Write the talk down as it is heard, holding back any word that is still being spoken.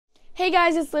Hey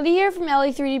guys, it's Lydia here from LA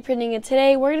 3D Printing, and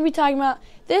today we're going to be talking about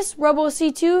this ROBO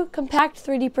C2 compact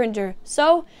 3D printer.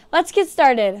 So let's get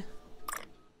started.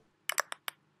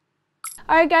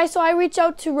 Alright guys, so I reached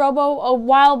out to ROBO a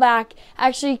while back,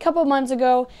 actually a couple months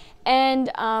ago, and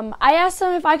I asked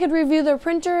them if I could review their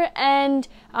printer, and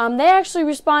they actually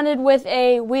responded with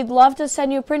we'd love to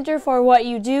send you a printer for what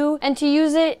you do and to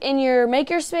use it in your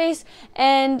makerspace.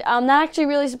 And that actually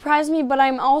really surprised me, but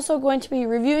I'm also going to be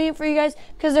reviewing it for you guys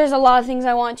because there's a lot of things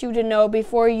I want you to know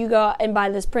before you go and buy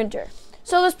this printer.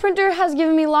 So this printer has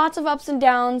given me lots of ups and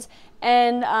downs,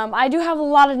 and I do have a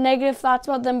lot of negative thoughts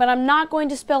about them, but I'm not going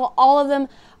to spill all of them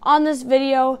on this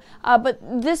video. But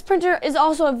this printer is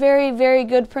also a very, very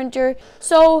good printer.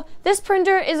 So this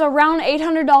printer is around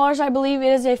 $800, I believe.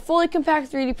 It is a fully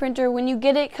compact 3D printer. When you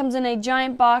get it, it comes in a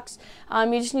giant box.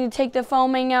 You just need to take the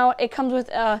foaming out. It comes with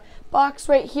a box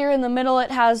right here in the middle.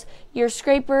 It has your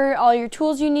scraper, all your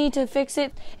tools you need to fix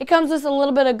it. It comes with a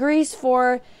little bit of grease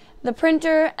for the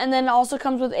printer, and then it also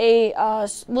comes with a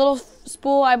little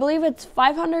spool. I believe it's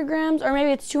 500 grams, or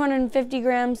maybe it's 250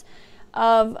 grams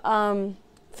of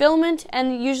filament,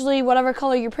 and usually whatever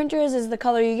color your printer is the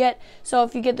color you get. So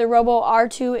if you get the ROBO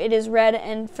R2, it is red,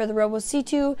 and for the ROBO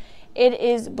C2, it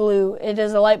is blue. It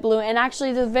is a light blue, and actually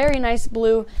it's a very nice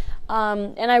blue,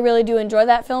 and I really do enjoy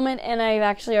that filament, and I've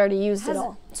actually already used it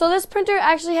all. So this printer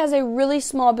actually has a really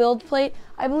small build plate.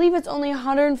 I believe it's only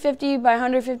 150 by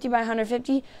 150 by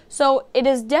 150, so it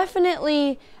is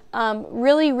definitely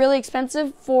really, really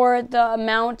expensive for the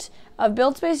amount of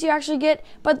build space you actually get,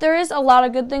 but there is a lot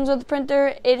of good things with the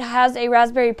printer. It has a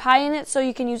Raspberry Pi in it, so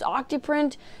you can use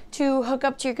Octoprint to hook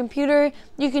up to your computer.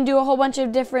 You can do a whole bunch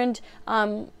of different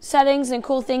settings and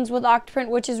cool things with Octoprint,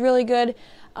 which is really good.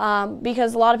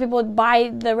 Because a lot of people buy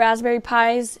the Raspberry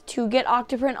Pis to get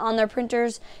Octoprint on their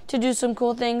printers to do some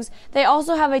cool things. They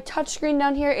also have a touch screen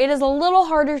down here. It is a little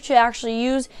harder to actually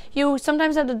use. You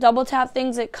sometimes have to double tap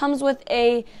things. It comes with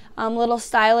a little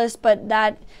stylus, but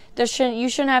you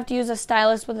shouldn't have to use a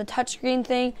stylus with a touch screen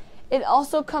thing. It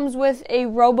also comes with a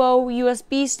ROBO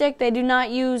USB stick. They do not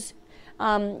use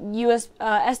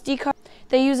SD card.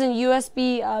 They use a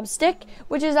USB stick,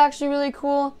 which is actually really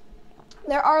cool.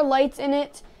 There are lights in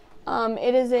it.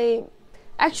 It is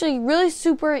actually really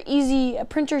super easy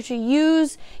printer to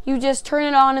use. You just turn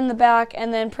it on in the back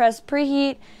and then press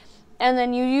preheat, and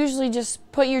then you usually just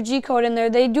put your G-code in there.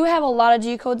 They do have a lot of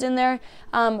G-codes in there,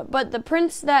 but the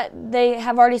prints that they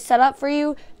have already set up for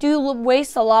you do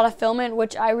waste a lot of filament,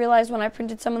 which I realized when I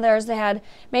printed some of theirs. They had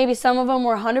maybe some of them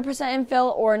were 100%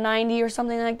 infill or 90 or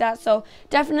something like that. So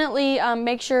definitely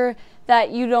make sure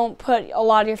that you don't put a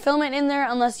lot of your filament in there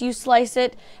unless you slice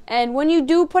it. And when you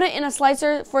do put it in a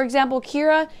slicer, for example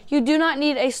Kira, you do not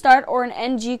need a start or an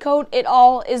end G-code. It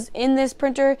all is in this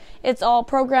printer. It's all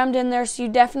programmed in there, so you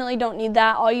definitely don't need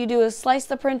that. All you do is slice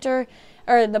the printer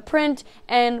or the print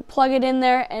and plug it in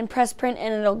there and press print,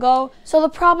 and it'll go. So the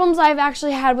problems I've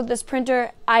actually had with this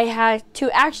printer, I had to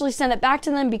actually send it back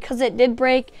to them because it did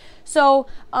break. So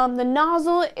the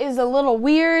nozzle is a little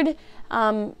weird,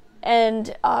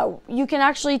 and you can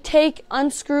actually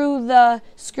unscrew the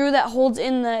screw that holds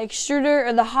in the extruder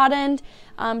or the hot end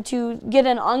to get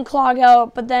an unclog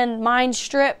out, but then mine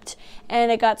stripped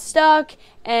and it got stuck,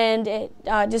 and it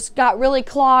just got really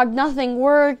clogged. Nothing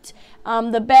worked.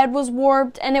 The bed was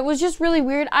warped, and it was just really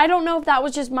weird. I don't know if that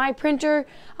was just my printer.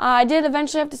 I did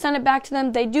eventually have to send it back to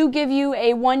them. They do give you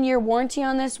a 1-year warranty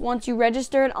on this once you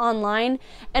register it online,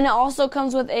 and it also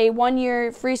comes with a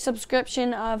 1-year free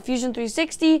subscription of Fusion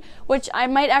 360, which I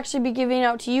might actually be giving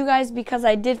out to you guys because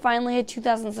I did finally hit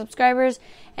 2,000 subscribers,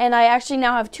 and I actually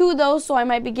now have 2 of those, so I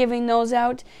might be giving those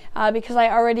out because I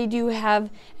already do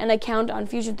have an account on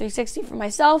Fusion 360 for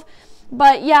myself.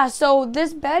 But yeah, so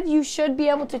this bed, you should be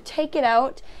able to take it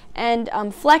out and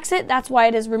flex it. That's why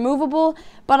it is removable.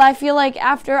 But I feel like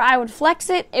after I would flex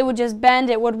it, it would just bend,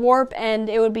 it would warp, and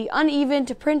it would be uneven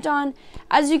to print on.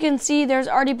 As you can see, there's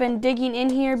already been digging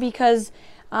in here because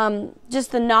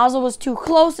just the nozzle was too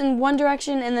close in one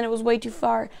direction and then it was way too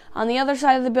far on the other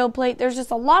side of the build plate. There's just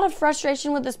a lot of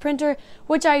frustration with this printer,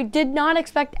 which I did not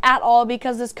expect at all,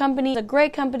 because this company is a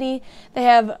great company. They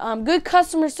have good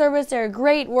customer service. They're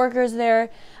great workers there,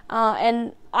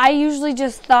 and I usually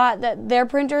just thought that their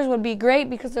printers would be great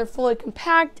because they're fully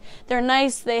compact, they're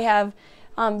nice, they have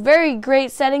very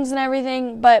great settings and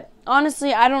everything, but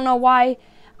honestly I don't know why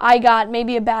I got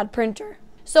maybe a bad printer.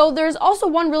 So there's also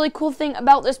one really cool thing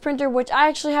about this printer, which I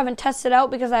actually haven't tested out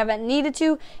because I haven't needed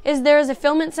to, is there is a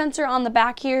filament sensor on the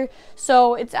back here.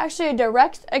 So it's actually a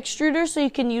direct extruder, so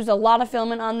you can use a lot of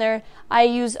filament on there. I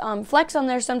use flex on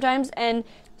there sometimes, and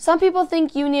Some people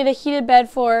think you need a heated bed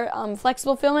for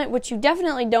flexible filament, which you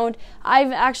definitely don't.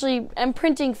 I've actually am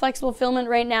printing flexible filament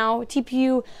right now,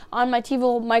 TPU, on my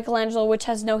TiVo Michelangelo, which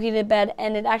has no heated bed,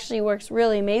 and it actually works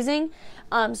really amazing.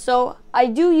 So I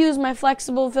do use my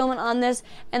flexible filament on this,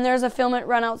 and there's a filament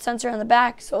runout sensor on the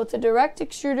back, so it's a direct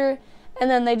extruder, and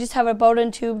then they just have a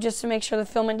Bowden tube just to make sure the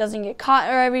filament doesn't get caught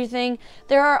or everything.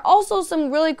 There are also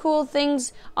some really cool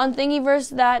things on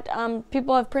Thingiverse that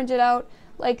people have printed out,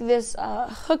 like this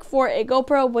hook for a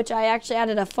GoPro, which I actually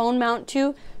added a phone mount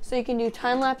to, so you can do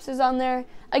time lapses on there.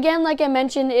 Again, like I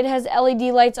mentioned, it has LED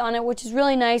lights on it, which is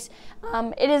really nice.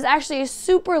 It is actually a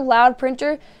super loud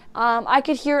printer. I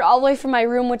could hear it all the way from my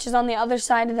room, which is on the other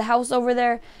side of the house over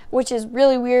there, which is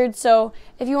really weird. So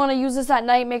if you want to use this at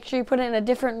night, make sure you put it in a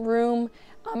different room.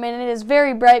 And it is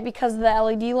very bright because of the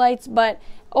LED lights, but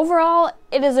overall,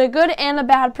 it is a good and a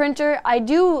bad printer. I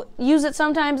do use it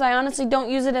sometimes. I honestly don't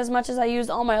use it as much as I use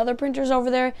all my other printers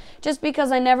over there, just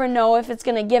because I never know if it's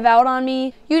going to give out on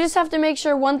me. You just have to make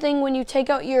sure one thing when you take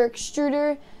out your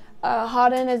extruder,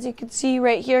 hot end, as you can see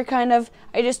right here, kind of,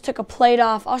 I just took a plate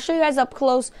off. I'll show you guys up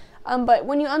close, but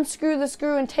when you unscrew the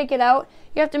screw and take it out,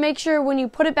 you have to make sure when you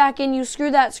put it back in, you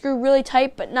screw that screw really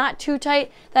tight, but not too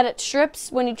tight that it strips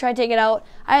when you try to take it out.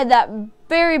 I had that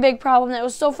very big problem. That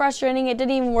was so frustrating. It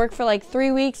didn't even work for like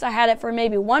 3 weeks. I had it for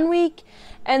maybe 1 week,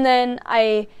 and then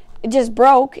it just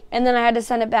broke, and then I had to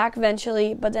send it back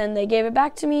eventually, but then they gave it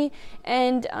back to me,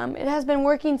 and it has been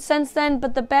working since then,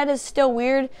 but the bed is still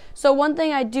weird. So one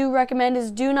thing I do recommend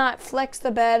is do not flex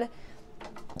the bed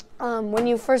when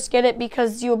you first get it,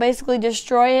 because you'll basically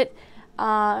destroy it.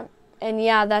 And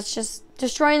yeah, that's just,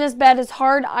 destroying this bed is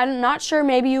hard. I'm not sure,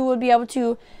 maybe you would be able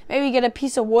to maybe get a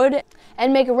piece of wood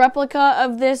and make a replica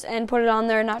of this and put it on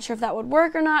there. Not sure if that would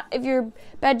work or not if your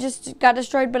bed just got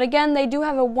destroyed. But again, they do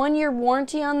have a 1-year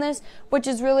warranty on this, which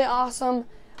is really awesome.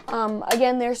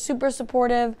 Again, they're super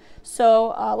supportive.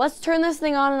 So let's turn this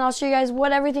thing on and I'll show you guys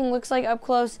what everything looks like up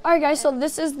close. Alright guys, so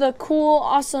this is the cool,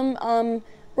 awesome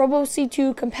ROBO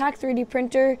C2 compact 3D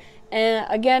printer. And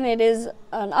again, it is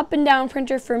an up and down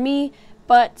printer for me,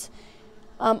 but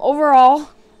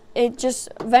overall, it just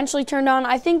eventually turned on.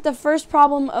 I think the first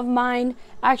problem of mine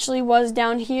actually was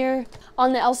down here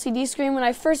on the LCD screen. When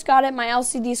I first got it, my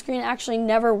LCD screen actually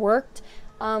never worked.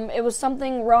 It was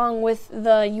something wrong with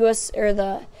the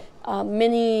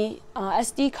mini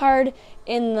SD card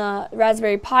in the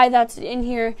Raspberry Pi that's in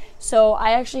here, so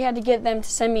I actually had to get them to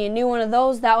send me a new one of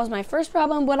those. That was my first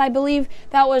problem, but I believe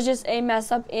that was just a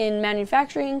mess up in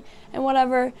manufacturing and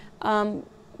whatever.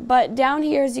 But down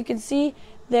here, as you can see,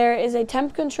 there is a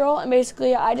temp control, and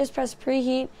basically I just press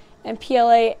preheat and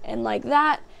PLA and like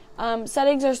that.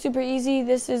 Settings are super easy.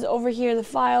 This is over here, the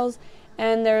files,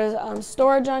 and there's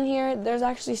storage on here. There's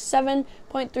actually 7.3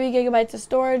 gigabytes of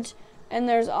storage. And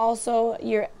there's also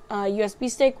your USB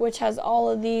stick, which has all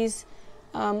of these.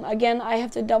 Again, I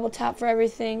have to double tap for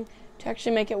everything to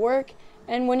actually make it work.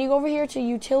 And when you go over here to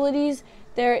utilities,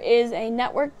 there is a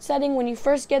network setting. When you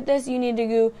first get this, you need to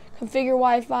go configure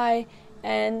Wi-Fi,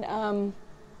 and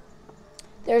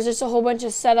there's just a whole bunch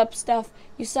of setup stuff.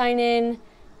 You sign in,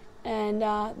 and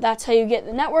that's how you get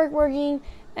the network working.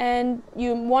 And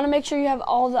you want to make sure you have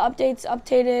all the updates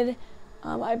updated.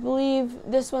 I believe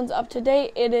this one's up to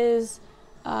date. It is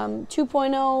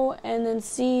 2.0 and then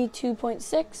C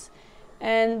 2.6.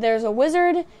 And there's a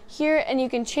wizard here, and you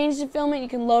can change the filament, you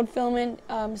can load filament,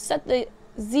 set the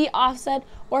Z offset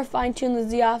or fine tune the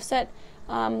Z offset.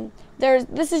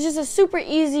 This is just a super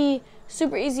easy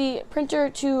printer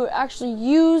to actually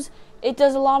use. It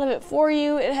does a lot of it for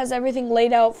you. It has everything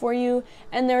laid out for you,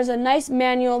 and there's a nice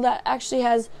manual that actually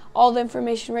has all the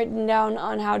information written down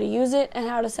on how to use it and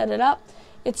how to set it up.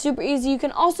 It's super easy. You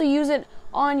can also use it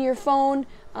on your phone.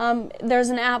 There's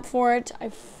an app for it.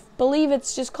 I believe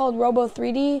it's just called ROBO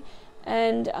 3D,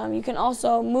 and you can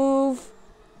also move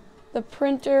the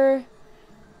printer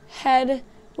head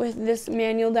with this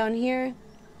manual down here.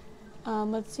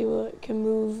 Let's see what can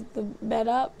move the bed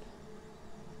up.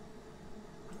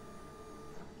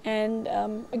 And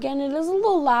again, it is a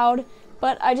little loud,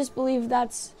 but I just believe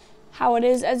that's how it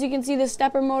is. As you can see, the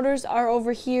stepper motors are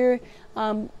over here.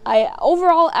 I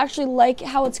overall actually like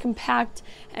how it's compact,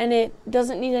 and it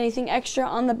doesn't need anything extra.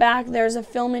 On the back, there's a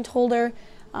filament holder,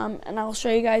 and I'll show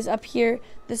you guys up here.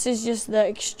 This is just the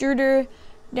extruder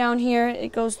down here.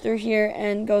 It goes through here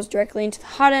and goes directly into the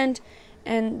hot end,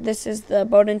 and this is the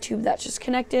Bowden tube that's just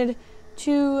connected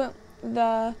to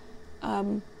the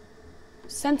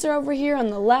sensor over here on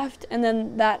the left, and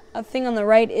then that thing on the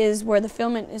right is where the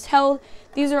filament is held.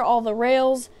 These are all the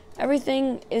rails.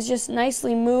 Everything is just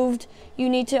nicely moved. You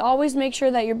need to always make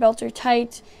sure that your belts are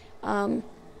tight.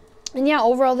 And yeah,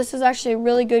 overall, this is actually a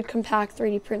really good compact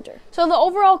 3D printer. So the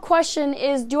overall question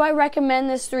is, do I recommend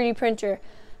this 3D printer?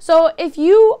 So if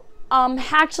you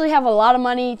actually have a lot of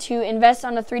money to invest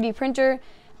on a 3D printer,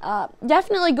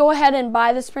 definitely go ahead and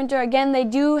buy this printer. Again, they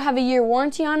do have a year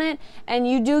warranty on it, and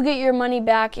you do get your money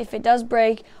back if it does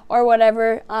break or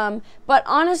whatever. But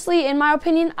honestly, in my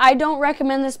opinion, I don't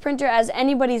recommend this printer as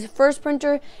anybody's first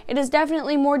printer. It is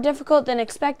definitely more difficult than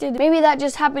expected. Maybe that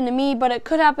just happened to me, but it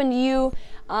could happen to you.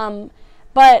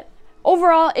 But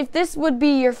overall, if this would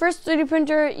be your first 3D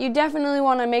printer, you definitely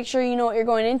want to make sure you know what you're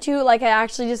going into, like I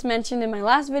actually just mentioned in my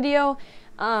last video,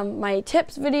 my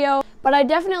tips video. But I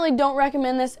definitely don't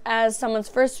recommend this as someone's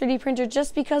first 3D printer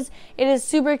just because it is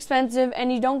super expensive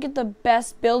and you don't get the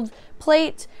best build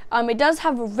plate. It does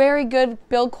have a very good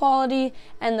build quality,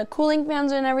 and the cooling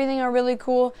fans and everything are really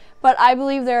cool, but I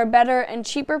believe there are better and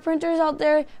cheaper printers out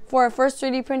there for a first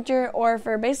 3D printer or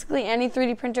for basically any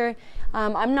 3D printer.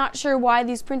 I'm not sure why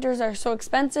these printers are so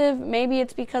expensive. Maybe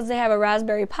it's because they have a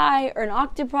Raspberry Pi or an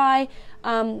Octopi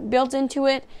built into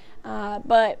it,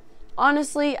 but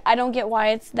honestly, I don't get why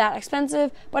it's that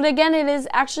expensive. But again, it is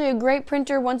actually a great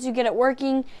printer once you get it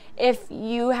working. If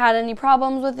you had any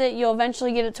problems with it, you'll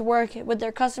eventually get it to work with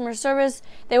their customer service.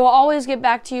 They will always get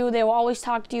back to you. They will always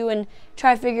talk to you and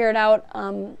try to figure it out.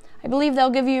 I believe they'll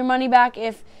give you your money back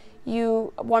if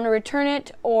you want to return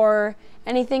it or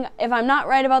anything. If I'm not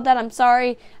right about that, I'm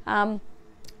sorry. But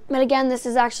again, this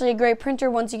is actually a great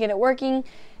printer once you get it working.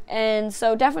 And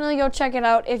so definitely go check it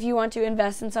out if you want to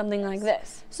invest in something like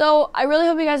this. So I really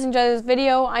hope you guys enjoyed this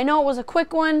video. I know it was a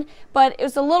quick one, but it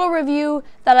was a little review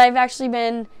that I've actually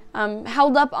been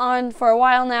held up on for a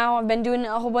while now. I've been doing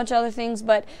a whole bunch of other things,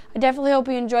 but I definitely hope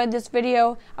you enjoyed this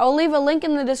video. I will leave a link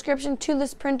in the description to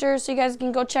this printer so you guys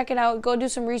can go check it out, go do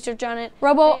some research on it.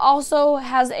 ROBO also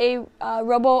has a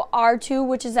ROBO R2,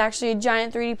 which is actually a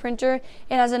giant 3D printer.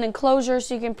 It has an enclosure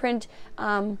so you can print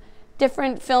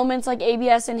different filaments like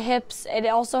ABS and HIPs. It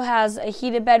also has a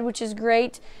heated bed, which is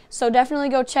great. So definitely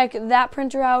go check that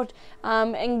printer out.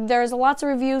 And there's lots of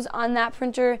reviews on that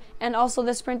printer and also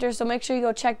this printer, so make sure you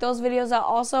go check those videos out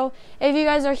also. If you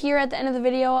guys are here at the end of the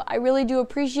video, I really do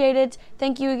appreciate it.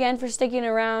 Thank you again for sticking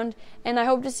around, and I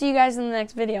hope to see you guys in the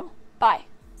next video. Bye.